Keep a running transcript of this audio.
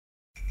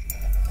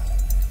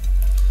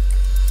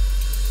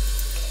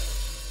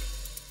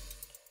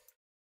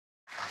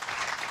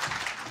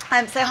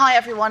So hi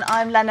everyone,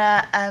 I'm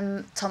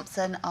Lenna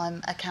Thompson.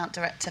 I'm Account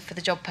Director for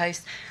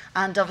TheJobPost,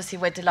 and obviously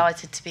we're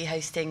delighted to be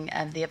hosting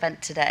the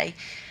event today.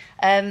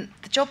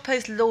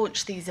 TheJobPost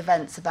launched these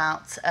events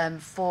about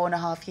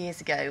 4.5 years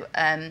ago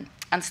and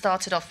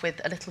started off with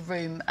a little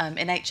room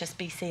in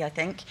HSBC, I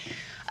think,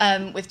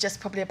 with just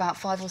probably about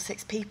 5 or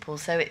 6 people.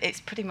 So it's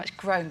pretty much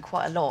grown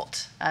quite a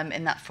lot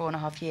in that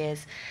 4.5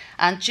 years.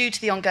 And due to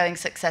the ongoing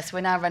success,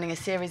 we're now running a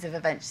series of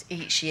events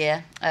each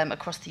year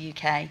across the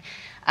UK.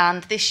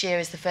 And this year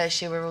is the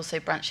first year we're also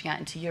branching out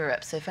into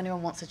Europe. So if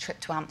anyone wants a trip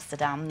to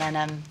Amsterdam,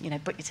 then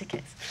book your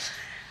tickets.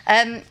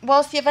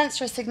 Whilst the events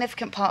are a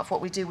significant part of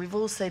what we do, we've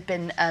also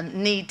been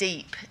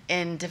knee-deep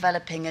in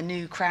developing a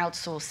new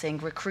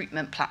crowdsourcing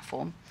recruitment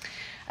platform.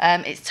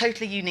 It's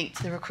totally unique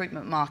to the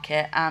recruitment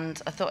market, and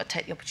I thought I'd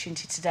take the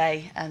opportunity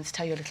today to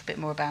tell you a little bit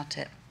more about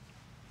it.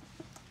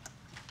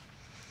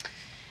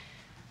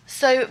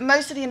 So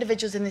most of the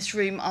individuals in this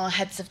room are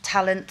heads of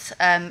talent,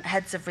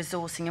 heads of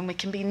resourcing, and we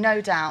can be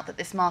no doubt that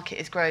this market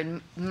has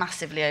grown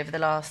massively over the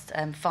last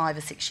 5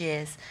 or 6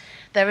 years.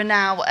 There are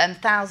now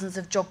thousands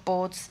of job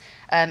boards,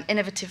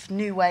 innovative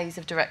new ways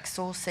of direct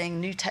sourcing,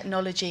 new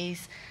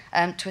technologies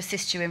to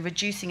assist you in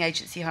reducing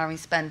agency hiring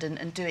spend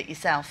and do it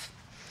yourself.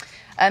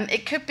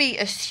 It could be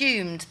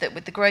assumed that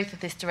with the growth of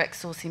this direct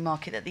sourcing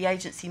market that the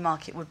agency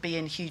market would be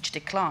in huge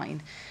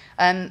decline.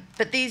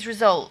 But these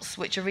results,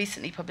 which are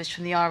recently published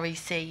from the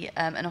REC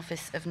and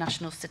Office of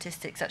National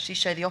Statistics, actually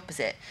show the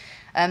opposite.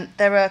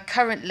 There are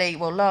currently,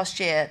 well, last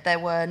year, there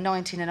were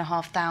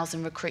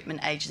 19,500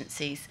 recruitment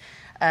agencies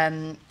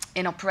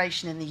in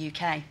operation in the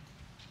UK.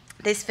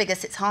 This figure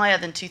sits higher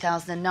than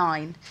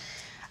 2009.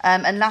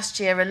 And last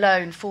year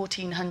alone,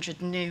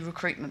 1,400 new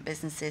recruitment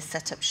businesses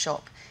set up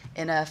shop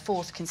in a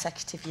 4th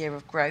consecutive year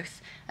of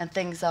growth, and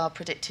things are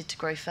predicted to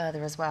grow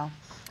further as well.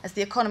 As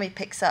the economy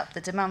picks up, the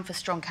demand for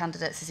strong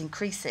candidates is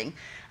increasing,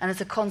 and as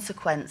a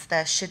consequence,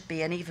 there should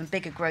be an even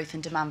bigger growth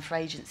in demand for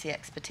agency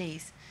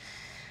expertise.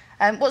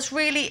 What's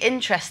really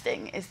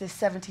interesting is this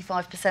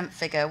 75%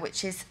 figure,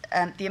 which is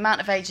the amount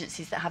of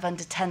agencies that have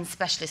under 10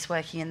 specialists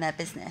working in their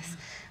business.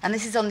 And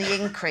this is on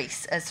the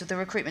increase as the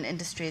recruitment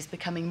industry is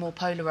becoming more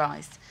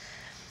polarised.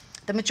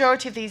 The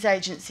majority of these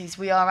agencies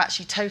we are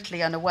actually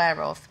totally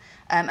unaware of,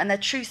 and they're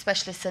true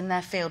specialists in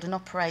their field and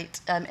operate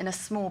in a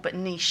small but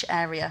niche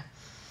area.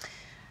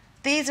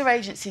 These are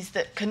agencies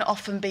that can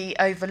often be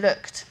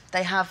overlooked.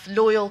 They have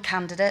loyal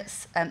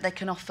candidates, they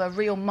can offer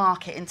real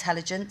market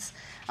intelligence,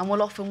 and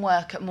will often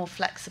work at more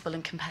flexible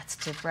and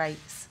competitive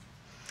rates.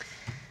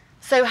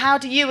 So how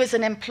do you as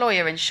an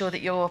employer ensure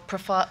that your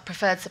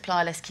preferred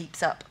supplier list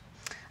keeps up?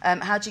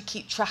 How do you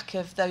keep track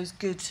of those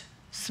good,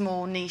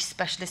 small, niche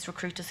specialist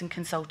recruiters and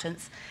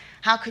consultants?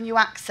 How can you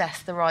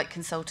access the right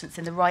consultants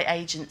in the right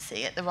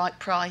agency at the right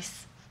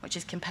price, which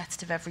is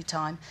competitive every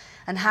time?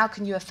 And how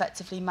can you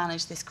effectively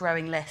manage this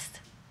growing list?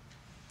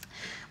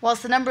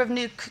 Whilst the number of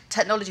new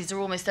technologies are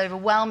almost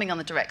overwhelming on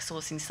the direct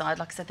sourcing side,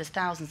 like I said, there's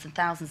thousands and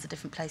thousands of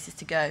different places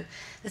to go,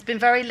 there's been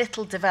very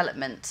little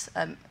development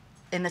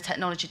in the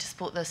technology to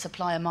support the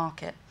supplier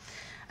market.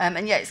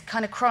 And yet it's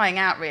kind of crying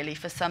out really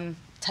for some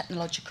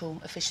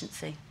technological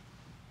efficiency.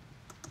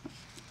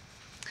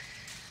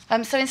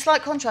 So in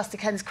slight contrast to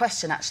Ken's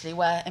question, actually,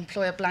 where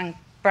employer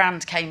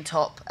brand came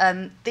top,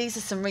 these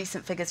are some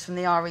recent figures from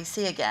the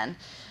REC again.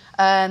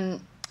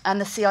 And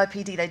the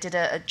CIPD, they did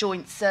a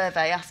joint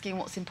survey asking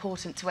what's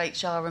important to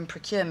HR and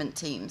procurement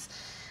teams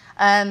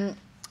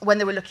when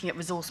they were looking at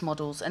resource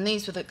models. And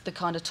these were the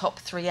kind of top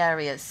 3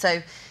 areas.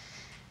 So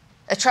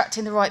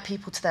attracting the right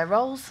people to their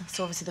roles,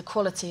 so obviously the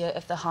quality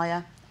of the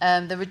hire,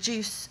 the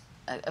reduce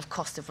of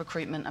cost of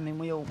recruitment, I mean,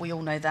 we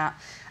all know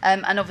that,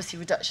 and obviously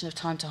reduction of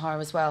time to hire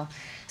as well.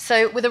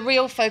 So with a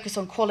real focus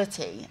on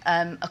quality,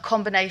 a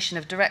combination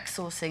of direct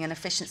sourcing and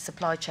efficient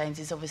supply chains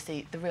is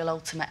obviously the real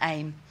ultimate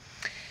aim.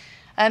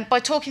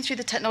 By talking through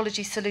the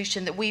technology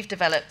solution that we've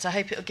developed, I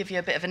hope it will give you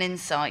a bit of an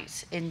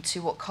insight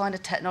into what kind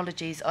of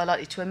technologies are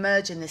likely to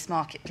emerge in this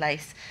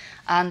marketplace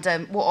and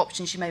what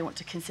options you may want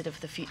to consider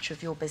for the future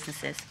of your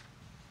businesses.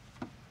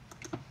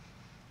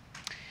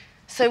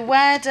 So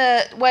where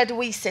do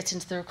we sit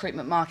into the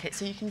recruitment market?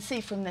 So you can see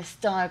from this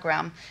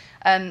diagram,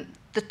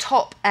 the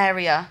top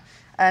area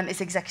is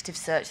executive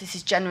search. This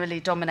is generally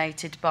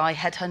dominated by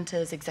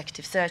headhunters,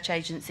 executive search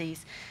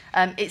agencies.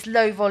 It's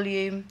low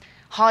volume,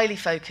 highly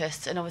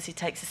focused, and obviously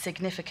takes a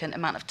significant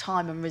amount of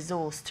time and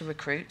resource to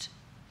recruit.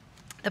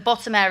 The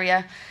bottom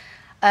area,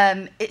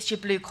 it's your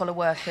blue-collar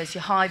workers,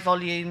 your high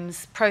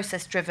volumes,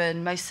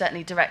 process-driven, most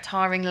certainly direct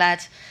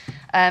hiring-led.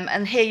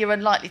 And here you're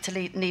unlikely to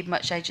need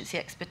much agency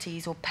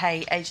expertise or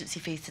pay agency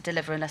fees to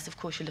deliver unless, of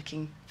course, you're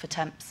looking for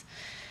temps.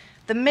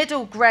 The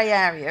middle grey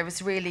area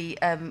is really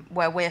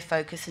where we're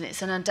focused, and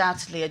it's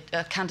undoubtedly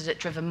a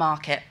candidate-driven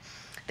market.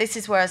 This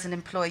is where, as an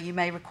employer, you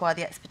may require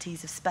the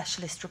expertise of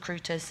specialist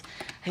recruiters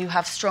who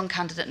have strong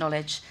candidate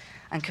knowledge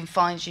and can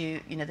find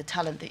you, the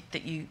talent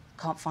that you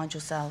can't find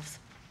yourselves.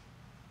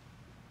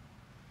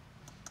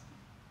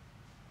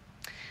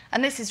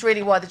 And this is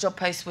really why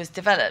TheJobPost was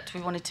developed. We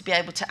wanted to be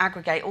able to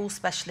aggregate all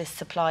specialist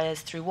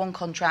suppliers through one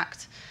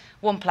contract,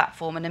 one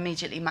platform and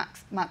immediately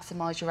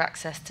maximise your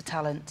access to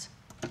talent.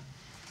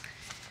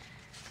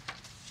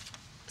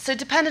 So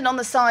dependent on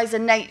the size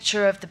and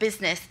nature of the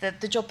business,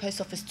 the job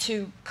post offers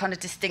two kind of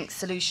distinct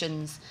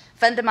solutions.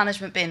 Vendor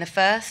management being the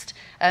first.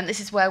 This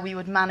is where we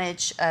would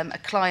manage a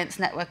client's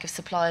network of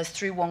suppliers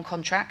through one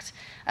contract,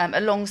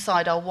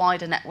 alongside our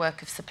wider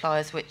network of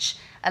suppliers, which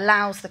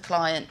allows the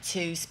client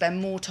to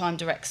spend more time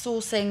direct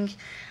sourcing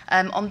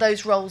on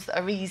those roles that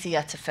are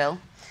easier to fill,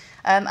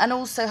 and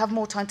also have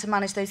more time to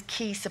manage those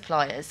key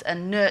suppliers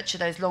and nurture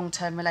those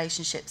long-term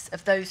relationships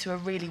of those who are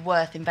really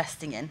worth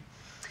investing in.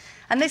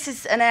 And this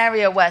is an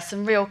area where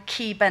some real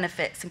key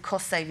benefits and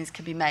cost savings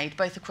can be made,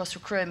 both across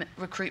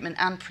recruitment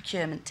and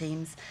procurement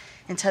teams,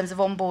 in terms of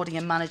onboarding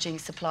and managing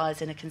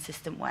suppliers in a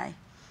consistent way.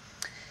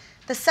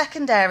 The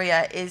second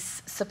area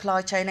is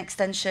supply chain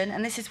extension,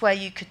 and this is where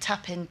you could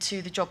tap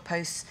into the job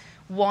post's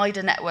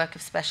wider network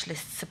of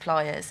specialist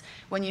suppliers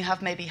when you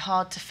have maybe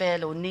hard to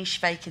fill or niche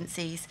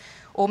vacancies,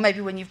 or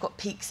maybe when you've got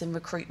peaks in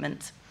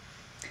recruitment.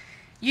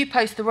 You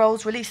post the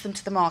roles, release them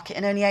to the market,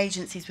 and only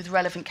agencies with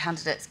relevant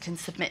candidates can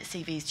submit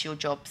CVs to your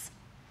jobs.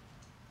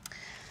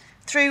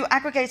 Through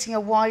aggregating a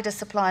wider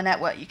supplier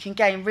network, you can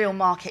gain real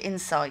market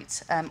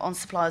insight on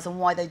suppliers on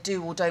why they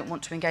do or don't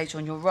want to engage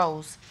on your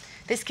roles.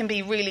 This can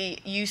be really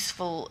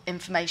useful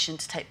information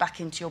to take back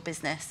into your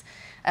business.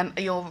 Are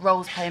your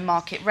roles paying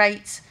market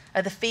rate?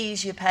 Are the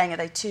fees you're paying, are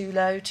they too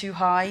low, too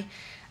high?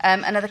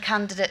 And are the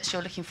candidates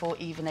you're looking for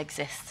even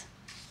exist?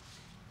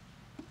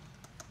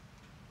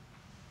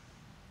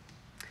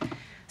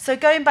 So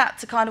going back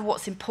to kind of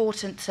what's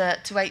important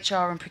to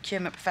HR and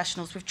procurement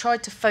professionals, we've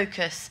tried to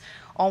focus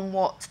on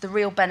what the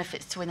real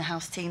benefits to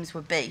in-house teams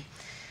would be.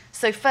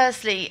 So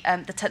firstly,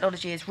 the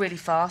technology is really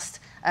fast.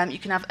 You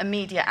can have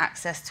immediate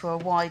access to a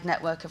wide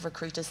network of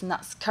recruiters, and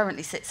that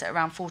currently sits at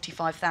around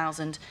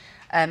 45,000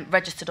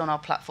 registered on our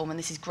platform, and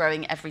this is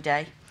growing every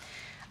day.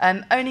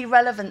 Only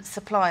relevant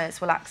suppliers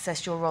will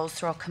access your roles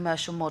through our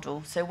commercial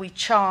model. So we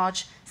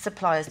charge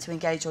suppliers to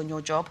engage on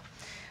your job.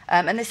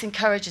 And this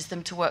encourages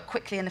them to work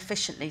quickly and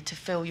efficiently to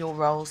fill your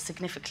roles,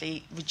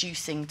 significantly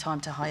reducing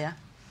time to hire.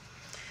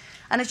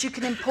 And as you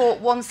can import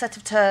one set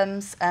of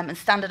terms and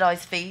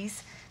standardised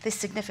fees, this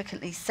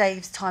significantly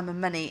saves time and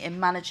money in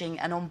managing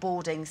and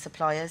onboarding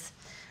suppliers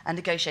and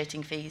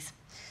negotiating fees.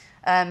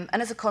 And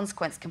as a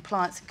consequence,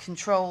 compliance and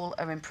control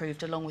are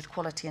improved along with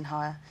quality and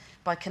hire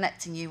by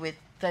connecting you with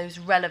those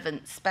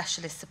relevant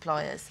specialist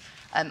suppliers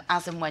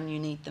as and when you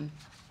need them.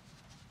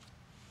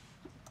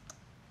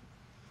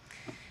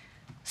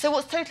 So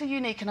what's totally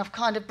unique, and I've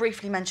kind of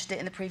briefly mentioned it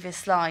in the previous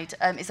slide,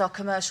 is our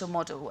commercial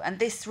model. And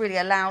this really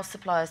allows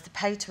suppliers to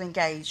pay to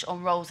engage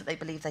on roles that they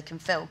believe they can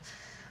fill.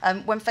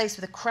 When faced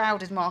with a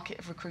crowded market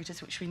of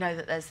recruiters, which we know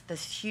that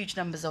there's huge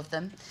numbers of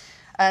them,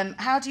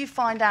 how do you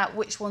find out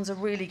which ones are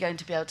really going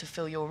to be able to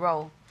fill your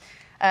role?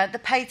 The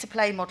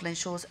pay-to-play model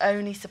ensures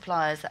only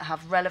suppliers that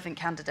have relevant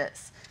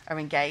candidates are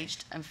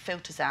engaged and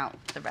filters out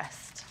the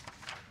rest.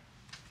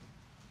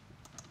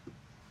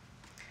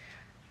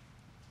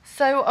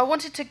 So I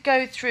wanted to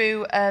go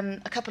through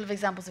a couple of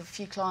examples of a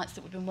few clients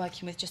that we've been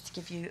working with just to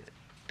give you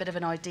a bit of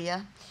an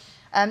idea.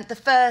 The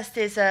first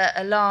is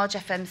a large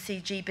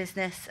FMCG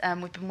business.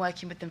 We've been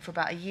working with them for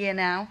about a year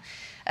now.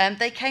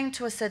 They came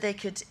to us so they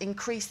could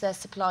increase their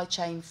supply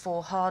chain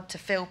for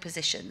hard-to-fill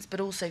positions, but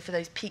also for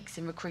those peaks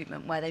in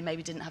recruitment where they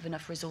maybe didn't have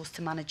enough resource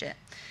to manage it.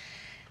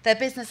 Their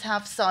business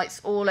have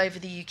sites all over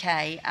the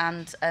UK,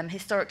 and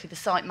historically the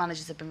site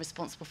managers have been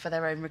responsible for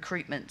their own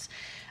recruitment.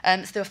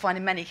 So they were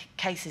finding many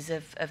cases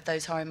of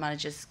those hiring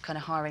managers kind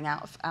of hiring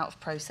out of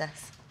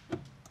process.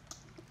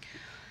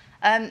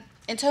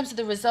 In terms of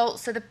the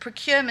results, so the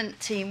procurement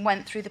team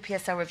went through the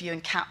PSL review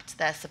and capped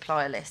their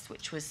supplier list,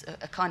 which was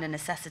a kind of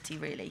necessity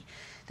really.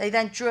 They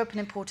then drew up and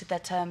imported their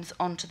terms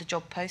onto the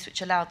job post,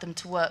 which allowed them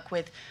to work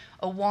with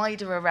a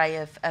wider array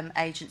of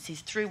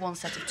agencies through one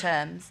set of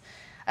terms.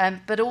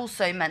 But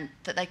also meant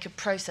that they could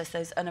process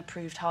those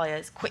unapproved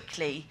hires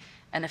quickly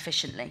and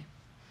efficiently.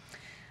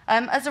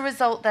 As a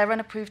result, their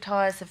unapproved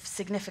hires have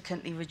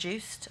significantly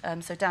reduced,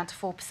 so down to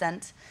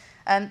 4%.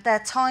 Their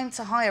time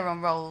to hire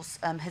on roles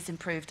has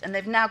improved, and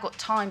they've now got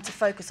time to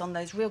focus on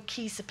those real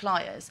key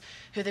suppliers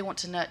who they want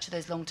to nurture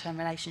those long-term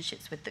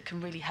relationships with that can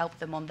really help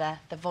them on their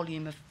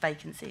volume of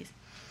vacancies.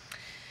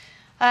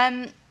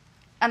 And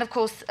of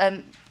course,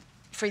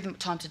 free them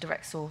time to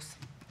direct source.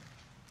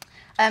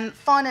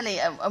 Finally,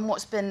 and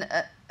what's been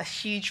a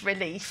huge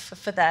relief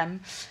for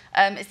them,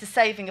 is the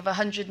saving of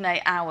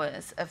 108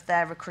 hours of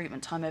their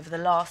recruitment time over the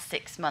last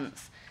 6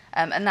 months,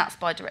 and that's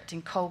by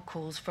directing cold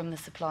calls from the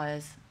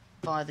suppliers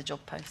via the job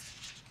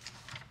post.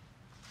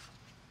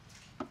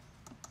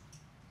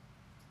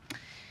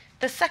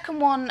 The second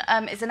one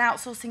is an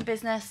outsourcing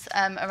business,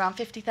 around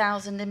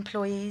 50,000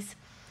 employees.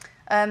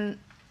 The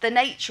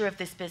nature of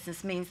this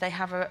business means they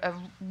have a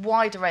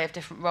wide array of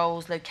different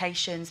roles,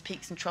 locations,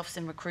 peaks and troughs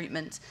in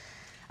recruitment.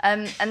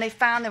 And they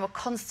found they were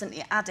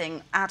constantly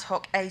adding ad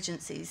hoc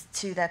agencies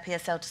to their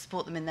PSL to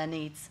support them in their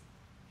needs.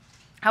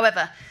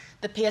 However,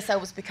 the PSL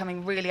was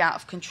becoming really out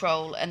of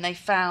control, and they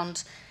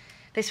found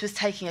This was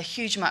taking a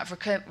huge amount of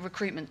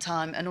recruitment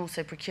time and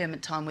also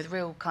procurement time with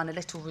real kind of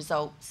little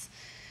results.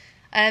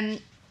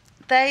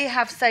 They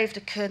have saved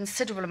a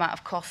considerable amount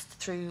of cost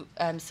through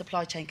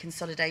supply chain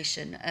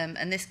consolidation,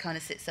 and this kind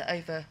of sits at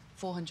over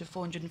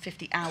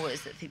 450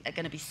 hours that they're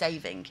going to be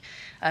saving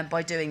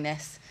by doing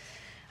this.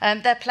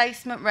 Their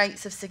placement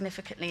rates have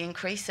significantly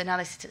increased, so now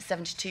they sit at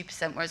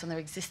 72%, whereas on their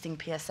existing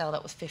PSL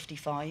that was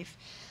 55%.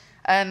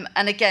 And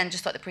again,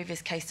 just like the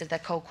previous case, their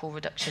cold call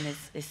reduction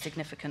is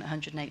significant,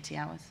 180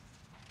 hours.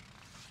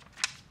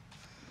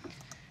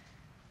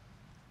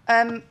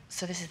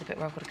 So this is the bit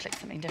where I've got to click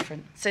something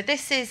different. So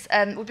this is,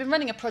 we've been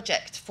running a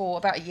project for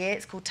about a year.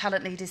 It's called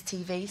Talent Leaders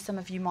TV. Some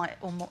of you might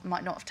or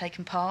might not have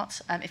taken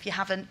part. If you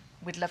haven't,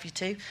 we'd love you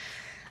to.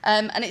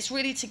 And it's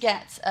really to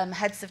get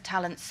heads of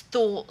talent's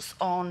thoughts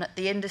on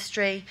the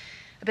industry,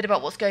 a bit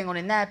about what's going on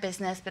in their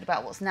business, a bit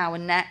about what's now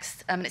and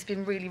next. And it's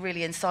been really,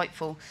 really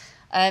insightful.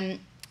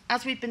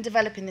 As we've been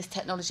developing this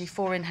technology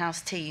for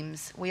in-house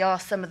teams, we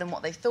asked some of them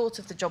what they thought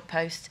of the job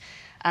post,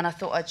 and I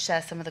thought I'd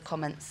share some of the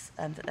comments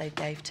that they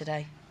gave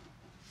today.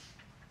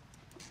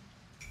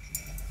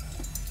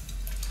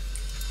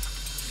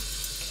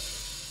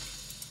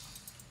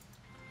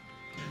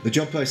 The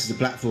job post is a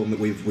platform that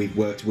we've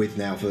worked with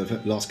now for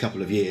the last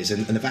couple of years,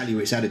 and the value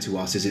it's added to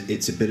us is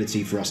its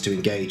ability for us to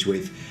engage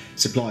with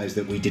suppliers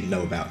that we didn't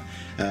know about.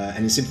 And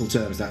in simple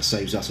terms, that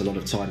saves us a lot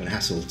of time and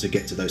hassle to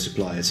get to those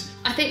suppliers.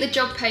 I think the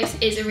job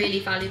post is a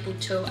really valuable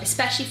tool,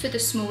 especially for the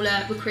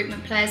smaller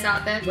recruitment players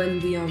out there. When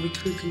we are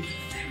recruiting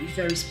for very,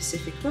 very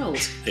specific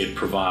roles. It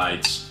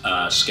provides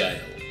scale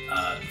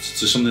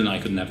to something I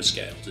could never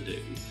scale to do.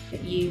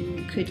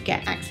 You could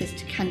get access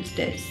to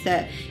candidates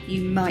that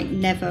you might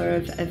never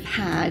have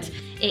had.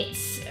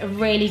 It's a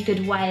really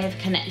good way of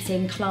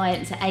connecting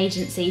client to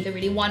agency. The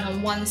really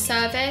one-on-one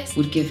service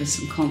Would give us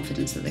some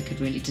confidence that they could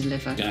really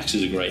deliver. It acts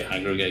as a great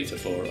aggregator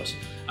for us.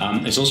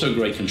 It's also a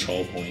great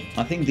control point.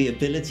 I think the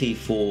ability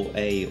for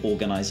an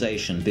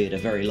organisation, be it a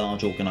very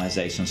large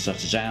organisation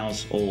such as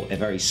ours or a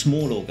very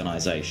small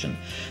organisation,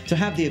 to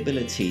have the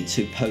ability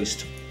to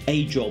post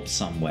a job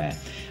somewhere,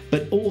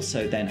 but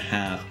also then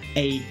have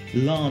a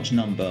large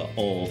number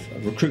of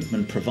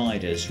recruitment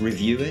providers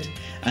review it,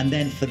 and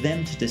then for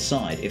them to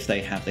decide if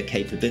they have the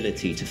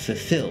capability to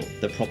fulfil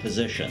the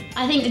proposition.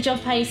 I think the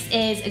job post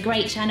is a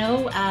great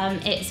channel.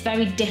 It's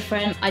very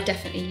different. I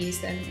definitely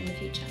use them in the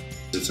future.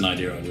 It's an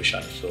idea I wish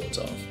I'd thought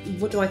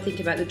of. What do I think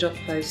about the job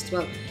post?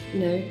 Well,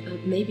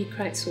 maybe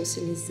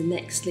crowdsourcing is the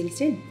next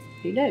LinkedIn.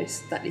 Who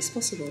knows? That is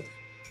possible.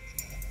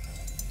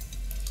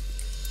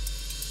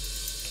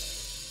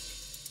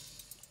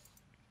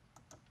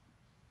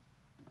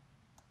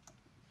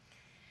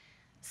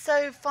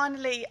 So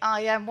finally,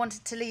 I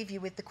wanted to leave you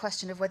with the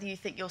question of whether you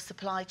think your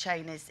supply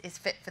chain is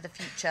fit for the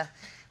future.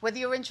 Whether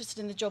you're interested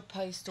in the job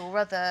post or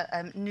other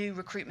new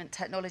recruitment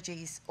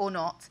technologies or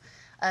not,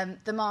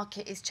 the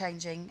market is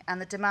changing and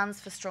the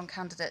demands for strong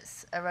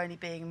candidates are only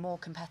being more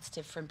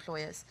competitive for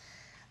employers.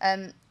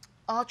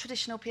 Are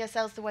traditional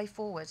PSLs the way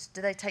forward?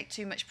 Do they take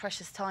too much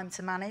precious time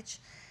to manage?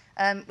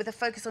 With a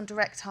focus on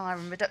direct hire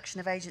and reduction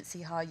of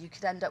agency hire, you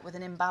could end up with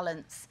an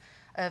imbalance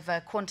of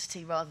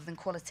quantity rather than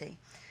quality.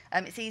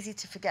 It's easy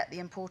to forget the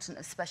importance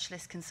of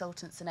specialist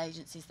consultants and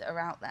agencies that are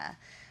out there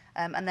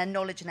and their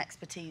knowledge and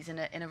expertise in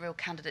a real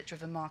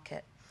candidate-driven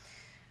market.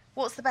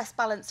 What's the best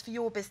balance for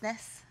your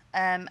business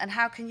and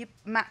how can you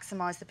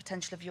maximise the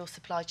potential of your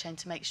supply chain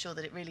to make sure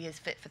that it really is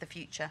fit for the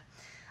future?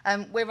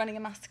 We're running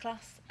a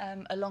masterclass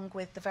along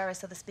with the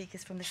various other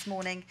speakers from this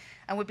morning,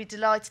 and we'd be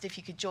delighted if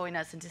you could join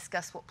us and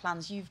discuss what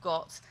plans you've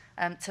got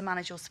to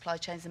manage your supply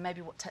chains and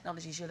maybe what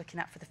technologies you're looking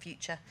at for the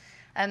future.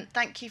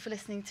 Thank you for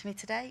listening to me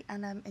today,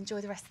 and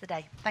enjoy the rest of the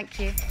day. Thank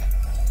you.